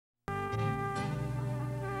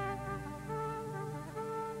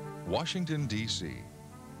Washington, D.C.,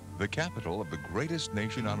 the capital of the greatest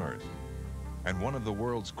nation on earth and one of the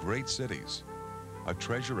world's great cities, a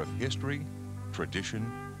treasure of history, tradition,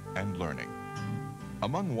 and learning.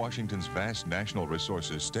 Among Washington's vast national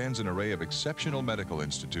resources stands an array of exceptional medical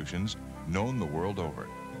institutions known the world over.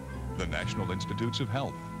 The National Institutes of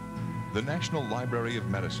Health, the National Library of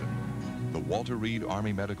Medicine, the Walter Reed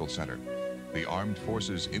Army Medical Center, the Armed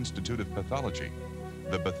Forces Institute of Pathology,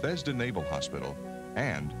 the Bethesda Naval Hospital,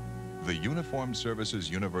 and the Uniformed Services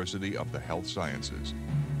University of the Health Sciences,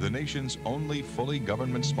 the nation's only fully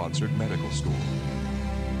government-sponsored medical school.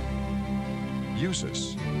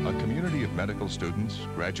 USUHS, a community of medical students,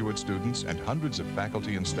 graduate students, and hundreds of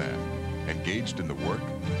faculty and staff engaged in the work,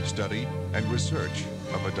 study, and research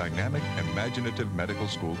of a dynamic, imaginative medical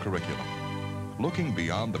school curriculum, looking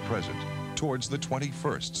beyond the present towards the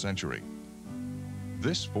 21st century.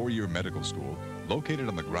 This four-year medical school, located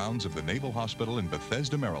on the grounds of the Naval Hospital in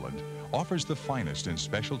Bethesda, Maryland, offers the finest in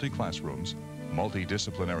specialty classrooms,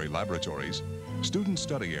 multidisciplinary laboratories, student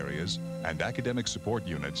study areas, and academic support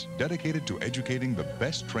units dedicated to educating the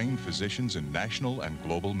best-trained physicians in national and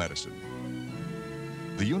global medicine.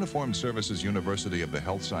 The Uniformed Services University of the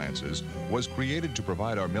Health Sciences was created to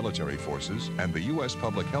provide our military forces and the U.S.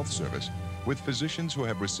 Public Health Service with physicians who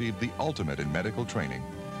have received the ultimate in medical training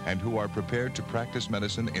and who are prepared to practice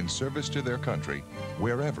medicine in service to their country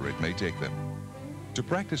wherever it may take them. To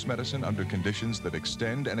practice medicine under conditions that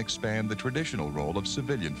extend and expand the traditional role of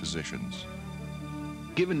civilian physicians.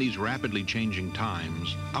 Given these rapidly changing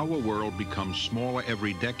times, our world becomes smaller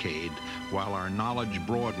every decade while our knowledge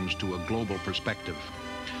broadens to a global perspective.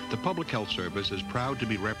 The Public Health Service is proud to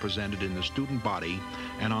be represented in the student body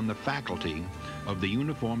and on the faculty of the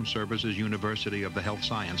Uniformed Services University of the Health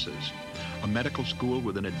Sciences, a medical school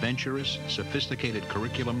with an adventurous, sophisticated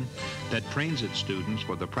curriculum that trains its students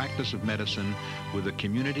for the practice of medicine with a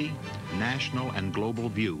community, national, and global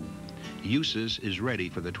view. USUHS is ready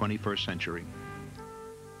for the 21st century.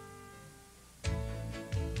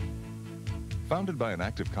 Founded by an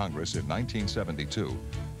act of Congress in 1972,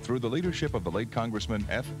 through the leadership of the late Congressman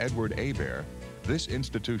F. Edward Hebert, this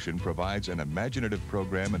institution provides an imaginative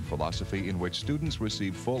program and philosophy in which students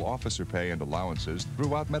receive full officer pay and allowances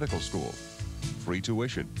throughout medical school, free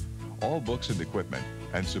tuition, all books and equipment,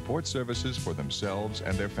 and support services for themselves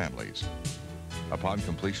and their families. Upon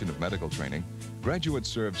completion of medical training, graduates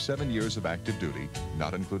serve 7 years of active duty,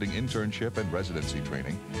 not including internship and residency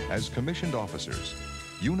training, as commissioned officers,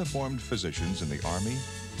 uniformed physicians in the Army,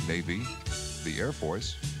 Navy, the Air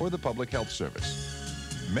Force, or the Public Health Service.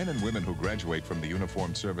 Men and women who graduate from the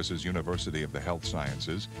Uniformed Services University of the Health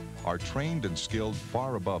Sciences are trained and skilled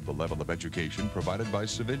far above the level of education provided by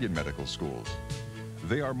civilian medical schools.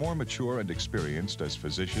 They are more mature and experienced as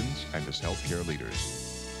physicians and as healthcare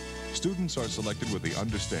leaders. Students are selected with the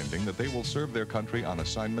understanding that they will serve their country on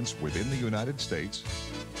assignments within the United States,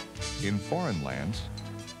 in foreign lands,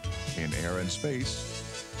 in air and space,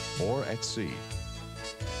 or at sea.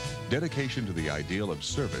 Dedication to the ideal of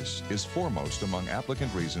service is foremost among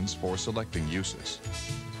applicant reasons for selecting USUHS.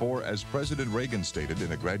 For, as President Reagan stated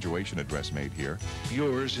in a graduation address made here,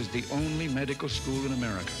 yours is the only medical school in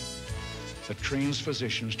America that trains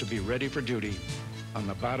physicians to be ready for duty on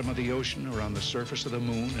the bottom of the ocean or on the surface of the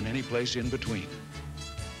moon and any place in between.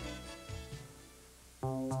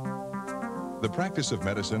 The practice of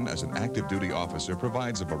medicine as an active duty officer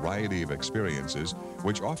provides a variety of experiences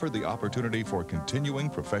which offer the opportunity for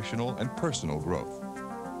continuing professional and personal growth.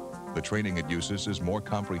 The training at USUHS is more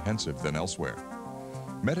comprehensive than elsewhere.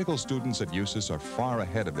 Medical students at USUHS are far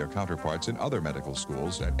ahead of their counterparts in other medical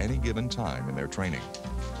schools at any given time in their training.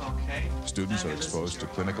 Students are exposed to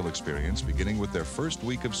clinical experience beginning with their first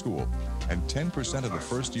week of school, and 10% of the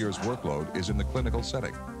first year's workload is in the clinical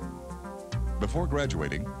setting. Before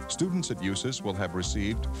graduating, students at USUHS will have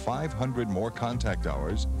received 500 more contact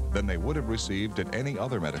hours than they would have received at any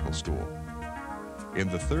other medical school. In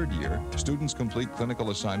the third year, students complete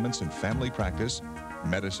clinical assignments in family practice,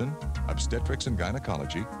 medicine, obstetrics and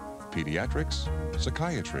gynecology, pediatrics,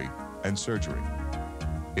 psychiatry, and surgery.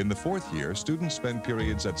 In the fourth year, students spend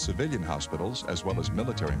periods at civilian hospitals as well as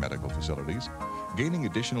military medical facilities, gaining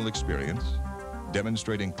additional experience,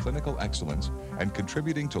 demonstrating clinical excellence, and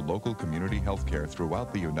contributing to local community health care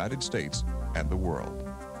throughout the United States and the world.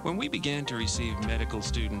 When we began to receive medical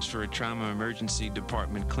students for a trauma emergency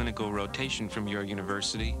department clinical rotation from your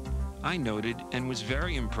university, I noted and was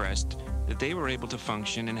very impressed that they were able to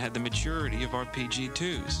function and had the maturity of our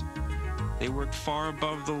PG2s. They worked far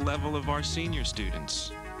above the level of our senior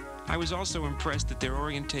students. I was also impressed that their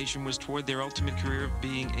orientation was toward their ultimate career of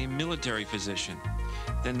being a military physician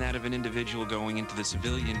than that of an individual going into the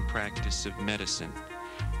civilian practice of medicine.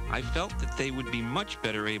 I felt that they would be much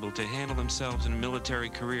better able to handle themselves in a military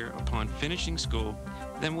career upon finishing school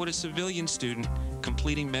than would a civilian student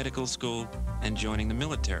completing medical school and joining the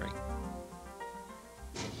military.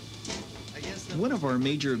 One of our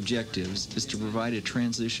major objectives is to provide a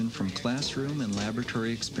transition from classroom and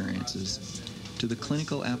laboratory experiences to the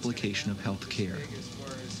clinical application of health care.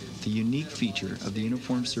 The unique feature of the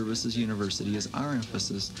Uniformed Services University is our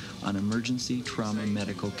emphasis on emergency trauma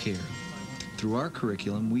medical care. Through our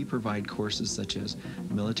curriculum, we provide courses such as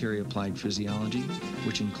military applied physiology,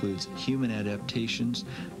 which includes human adaptations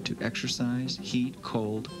to exercise, heat,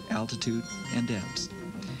 cold, altitude, and depths.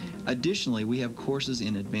 Additionally, we have courses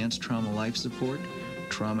in advanced trauma life support,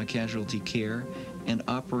 trauma casualty care, and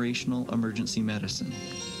operational emergency medicine.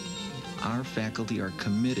 Our faculty are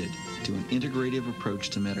committed to an integrative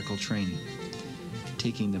approach to medical training,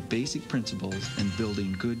 taking the basic principles and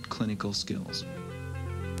building good clinical skills.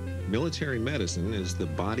 Military medicine is the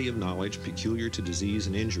body of knowledge peculiar to disease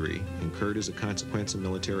and injury incurred as a consequence of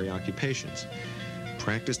military occupations.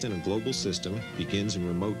 Practiced in a global system, begins in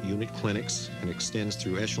remote unit clinics, and extends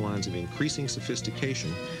through echelons of increasing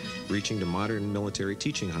sophistication, reaching to modern military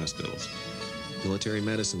teaching hospitals. Military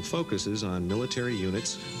medicine focuses on military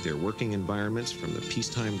units, their working environments from the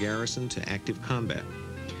peacetime garrison to active combat.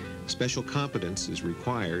 Special competence is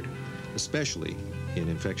required, especially in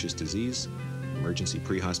infectious disease, emergency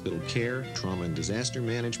pre-hospital care, trauma and disaster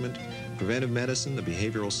management, preventive medicine, the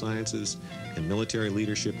behavioral sciences, and military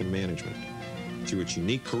leadership and management. Through its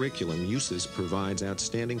unique curriculum, USUHS provides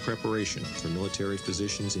outstanding preparation for military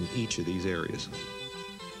physicians in each of these areas.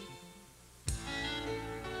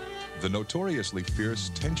 The notoriously fierce,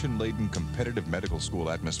 tension-laden competitive medical school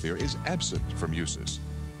atmosphere is absent from USUHS.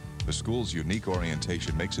 The school's unique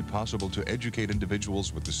orientation makes it possible to educate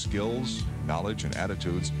individuals with the skills, knowledge, and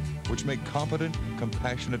attitudes which make competent,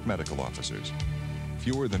 compassionate medical officers.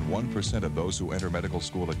 Fewer than 1% of those who enter medical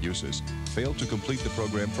school at USUHS fail to complete the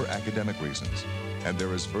program for academic reasons, and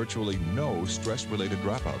there is virtually no stress-related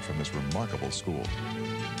dropout from this remarkable school.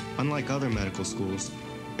 Unlike other medical schools,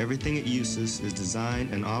 everything at USUHS is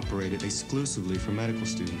designed and operated exclusively for medical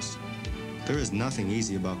students. There is nothing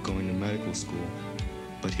easy about going to medical school,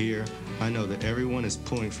 but here I know that everyone is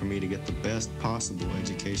pulling for me to get the best possible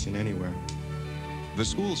education anywhere. The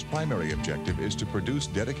school's primary objective is to produce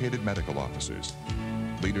dedicated medical officers.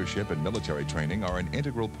 Leadership and military training are an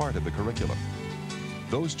integral part of the curriculum.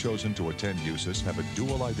 Those chosen to attend USUHS have a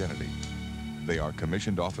dual identity. They are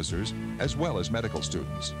commissioned officers as well as medical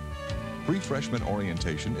students. Pre-freshman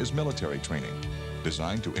orientation is military training,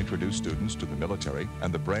 designed to introduce students to the military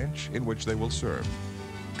and the branch in which they will serve.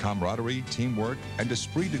 Camaraderie, teamwork, and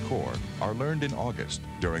esprit de corps are learned in August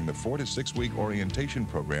during the 4- to 6-week orientation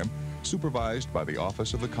program supervised by the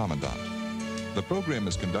Office of the Commandant. The program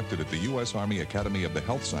is conducted at the U.S. Army Academy of the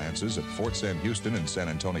Health Sciences at Fort Sam Houston in San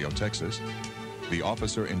Antonio, Texas, the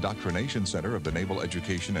Officer Indoctrination Center of the Naval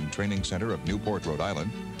Education and Training Center of Newport, Rhode Island,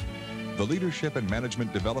 the Leadership and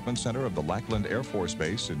Management Development Center of the Lackland Air Force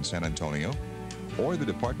Base in San Antonio, or the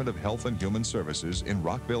Department of Health and Human Services in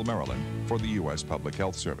Rockville, Maryland for the U.S. Public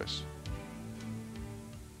Health Service.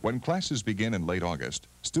 When classes begin in late August,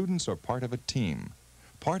 students are part of a team,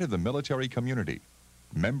 part of the military community,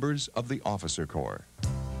 members of the Officer Corps.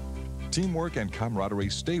 Teamwork and camaraderie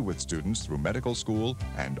stay with students through medical school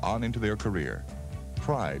and on into their career.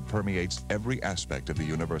 Pride permeates every aspect of the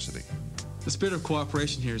university. The spirit of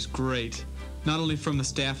cooperation here is great, not only from the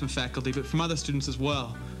staff and faculty, but from other students as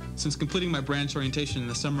well. Since completing my branch orientation in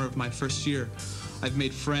the summer of my first year, I've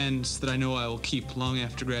made friends that I know I will keep long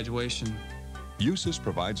after graduation. USUHS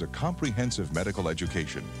provides a comprehensive medical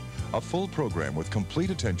education, a full program with complete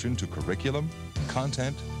attention to curriculum,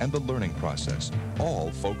 content, and the learning process,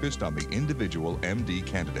 all focused on the individual MD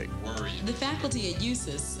candidate. The faculty at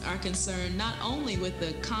USUHS are concerned not only with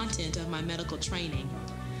the content of my medical training,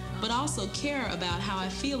 but also care about how I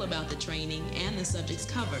feel about the training and the subjects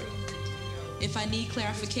covered. If I need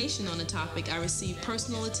clarification on a topic, I receive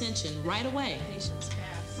personal attention right away.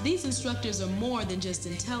 These instructors are more than just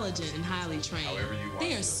intelligent and highly trained.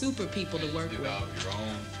 They are super people to work with.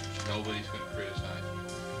 Nobody's going to criticize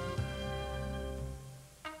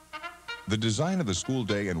you. The design of the school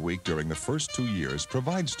day and week during the first 2 years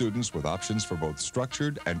provides students with options for both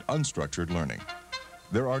structured and unstructured learning.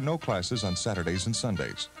 There are no classes on Saturdays and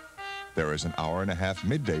Sundays. There is an hour-and-a-half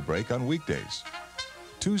midday break on weekdays.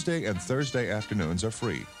 Tuesday and Thursday afternoons are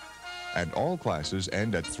free, and all classes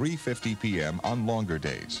end at 3:50 p.m. on longer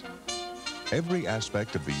days. Every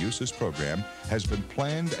aspect of the USUHS program has been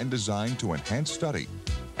planned and designed to enhance study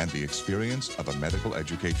and the experience of a medical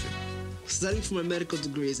education. Studying for my medical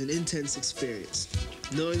degree is an intense experience.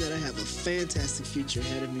 Knowing that I have a fantastic future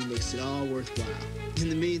ahead of me makes it all worthwhile. In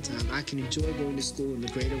the meantime, I can enjoy going to school in the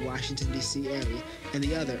greater Washington, D.C. area and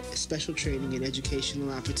the other special training and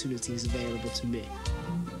educational opportunities available to me.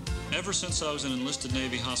 Ever since I was an enlisted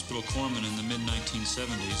Navy hospital corpsman in the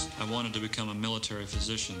mid-1970s, I wanted to become a military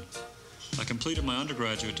physician. I completed my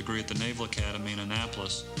undergraduate degree at the Naval Academy in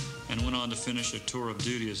Annapolis and went on to finish a tour of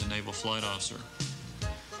duty as a naval flight officer.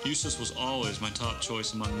 USUHS was always my top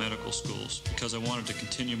choice among medical schools because I wanted to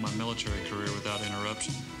continue my military career without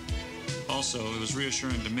interruption. Also, it was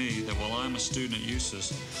reassuring to me that while I'm a student at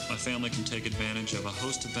USUHS, my family can take advantage of a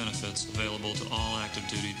host of benefits available to all active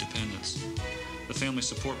duty dependents. The family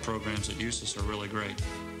support programs at USUHS are really great.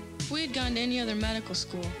 If we had gone to any other medical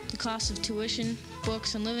school, the cost of tuition,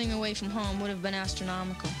 books, and living away from home would have been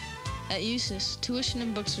astronomical. At USUHS, tuition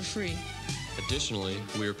and books are free. Additionally,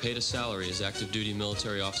 we are paid a salary as active duty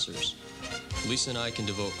military officers. Lisa and I can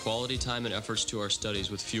devote quality time and efforts to our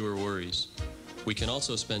studies with fewer worries. We can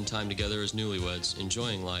also spend time together as newlyweds,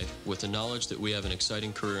 enjoying life with the knowledge that we have an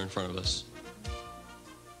exciting career in front of us.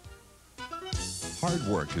 Hard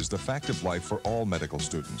work is the fact of life for all medical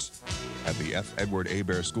students. At the F. Edward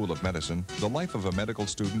Hebert School of Medicine, the life of a medical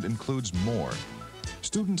student includes more.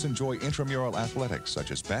 Students enjoy intramural athletics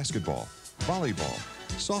such as basketball, volleyball,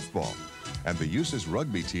 softball, and the USUHS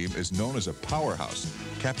rugby team is known as a powerhouse,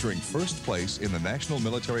 capturing first place in the National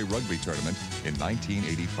Military Rugby Tournament in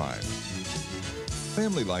 1985.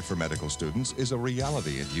 Family life for medical students is a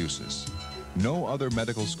reality at USUHS. No other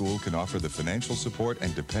medical school can offer the financial support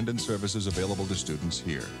and dependent services available to students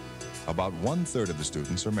here. About 1/3 of the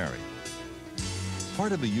students are married.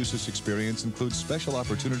 Part of the USUHS experience includes special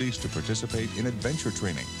opportunities to participate in adventure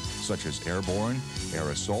training, such as airborne, air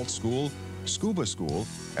assault school, scuba school,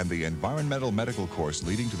 and the environmental medical course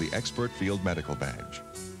leading to the expert field medical badge.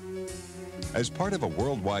 As part of a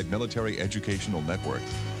worldwide military educational network,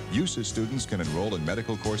 USUHS students can enroll in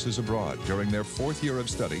medical courses abroad during their 4th year of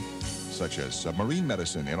study, such as submarine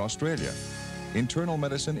medicine in Australia, internal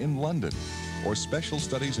medicine in London, or special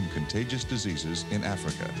studies in contagious diseases in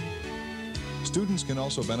Africa. Students can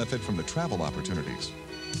also benefit from the travel opportunities.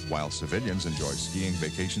 While civilians enjoy skiing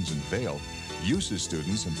vacations in Vail, USUHS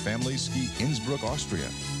students and families ski Innsbruck, Austria,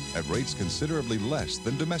 at rates considerably less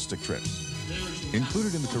than domestic trips.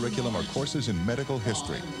 Included in the curriculum are courses in medical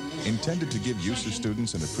history, intended to give USUHS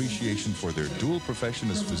students an appreciation for their dual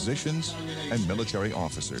profession as physicians and military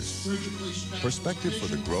officers. Perspective for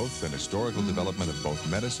the growth and historical development of both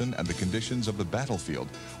medicine and the conditions of the battlefield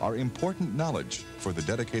are important knowledge for the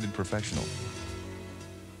dedicated professional.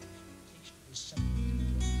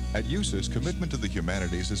 At USUHS, commitment to the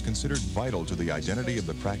humanities is considered vital to the identity of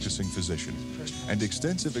the practicing physician, and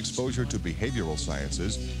extensive exposure to behavioral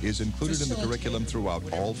sciences is included in the curriculum throughout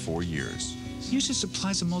all 4 years. USUHS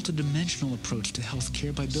applies a multidimensional approach to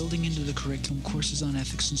healthcare by building into the curriculum courses on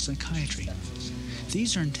ethics and psychiatry.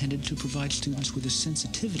 These are intended to provide students with a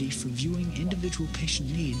sensitivity for viewing individual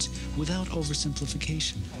patient needs without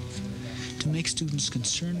oversimplification, to make students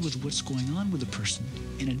concerned with what's going on with a person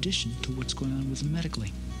in addition to what's going on with them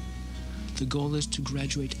medically. The goal is to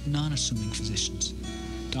graduate non-assuming physicians,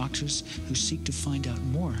 doctors who seek to find out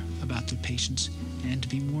more about their patients and to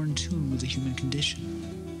be more in tune with the human condition.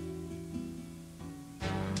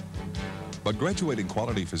 But graduating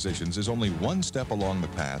quality physicians is only one step along the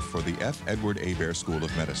path for the F. Edward Hebert School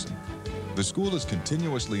of Medicine. The school is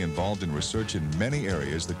continuously involved in research in many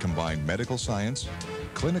areas that combine medical science,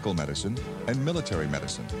 clinical medicine, and military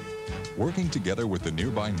medicine, working together with the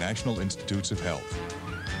nearby National Institutes of Health,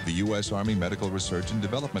 the U.S. Army Medical Research and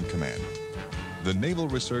Development Command, the Naval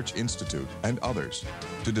Research Institute, and others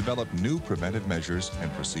to develop new preventive measures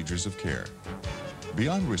and procedures of care.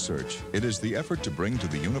 Beyond research, it is the effort to bring to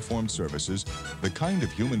the uniformed services the kind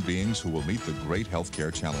of human beings who will meet the great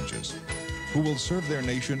healthcare challenges, who will serve their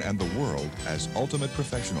nation and the world as ultimate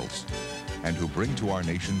professionals, and who bring to our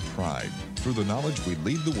nation pride through the knowledge we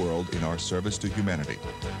lead the world in our service to humanity.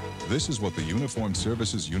 This is what the Uniformed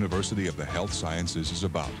Services University of the Health Sciences is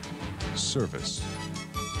about: service.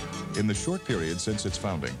 In the short period since its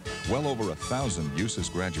founding, well over 1,000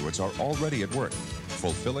 USUHS graduates are already at work,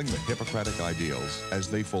 fulfilling the Hippocratic ideals as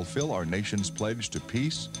they fulfill our nation's pledge to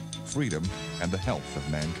peace, freedom, and the health of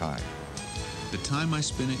mankind. The time I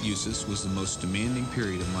spent at USUHS was the most demanding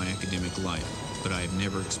period of my academic life, but I have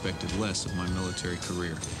never expected less of my military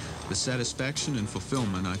career. The satisfaction and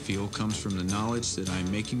fulfillment I feel comes from the knowledge that I am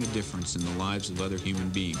making a difference in the lives of other human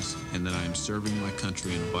beings and that I am serving my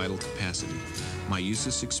country in a vital capacity. My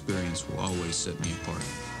USUHS experience will always set me apart.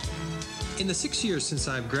 In the 6 years since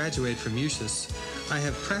I've graduated from USUHS, I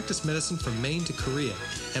have practiced medicine from Maine to Korea,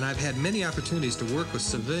 and I've had many opportunities to work with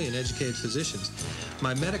civilian educated physicians.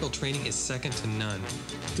 My medical training is second to none.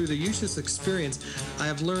 Through the USUHS experience, I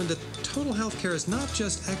have learned that total health care is not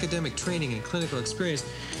just academic training and clinical experience,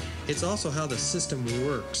 it's also how the system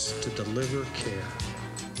works to deliver care.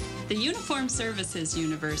 The Uniformed Services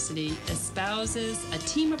University espouses a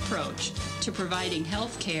team approach to providing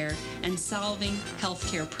health care and solving health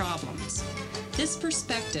care problems. This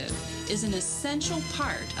perspective is an essential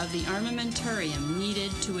part of the armamentarium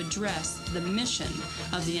needed to address the mission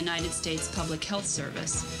of the United States Public Health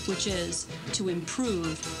Service, which is to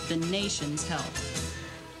improve the nation's health.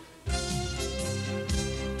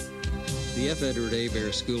 The F. Edward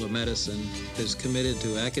Hebert School of Medicine is committed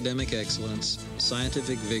to academic excellence,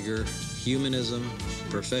 scientific vigor, humanism,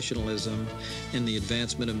 professionalism, and the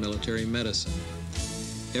advancement of military medicine.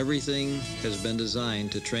 Everything has been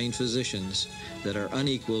designed to train physicians that are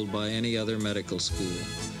unequaled by any other medical school.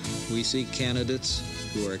 We seek candidates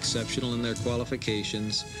who are exceptional in their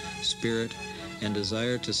qualifications, spirit, and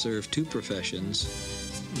desire to serve two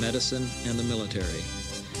professions, medicine and the military.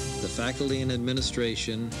 The faculty and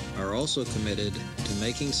administration are also committed to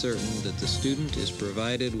making certain that the student is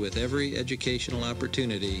provided with every educational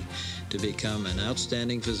opportunity to become an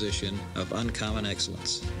outstanding physician of uncommon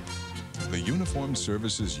excellence. The Uniformed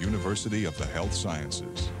Services University of the Health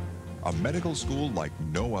Sciences, a medical school like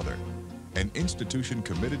no other, an institution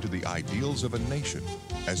committed to the ideals of a nation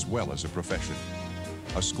as well as a profession,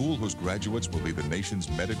 a school whose graduates will be the nation's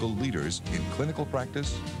medical leaders in clinical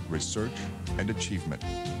practice, research, and achievement.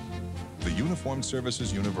 The Uniformed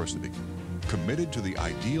Services University, committed to the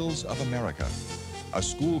ideals of America, a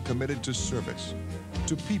school committed to service,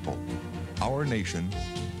 to people, our nation,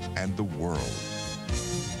 and the world.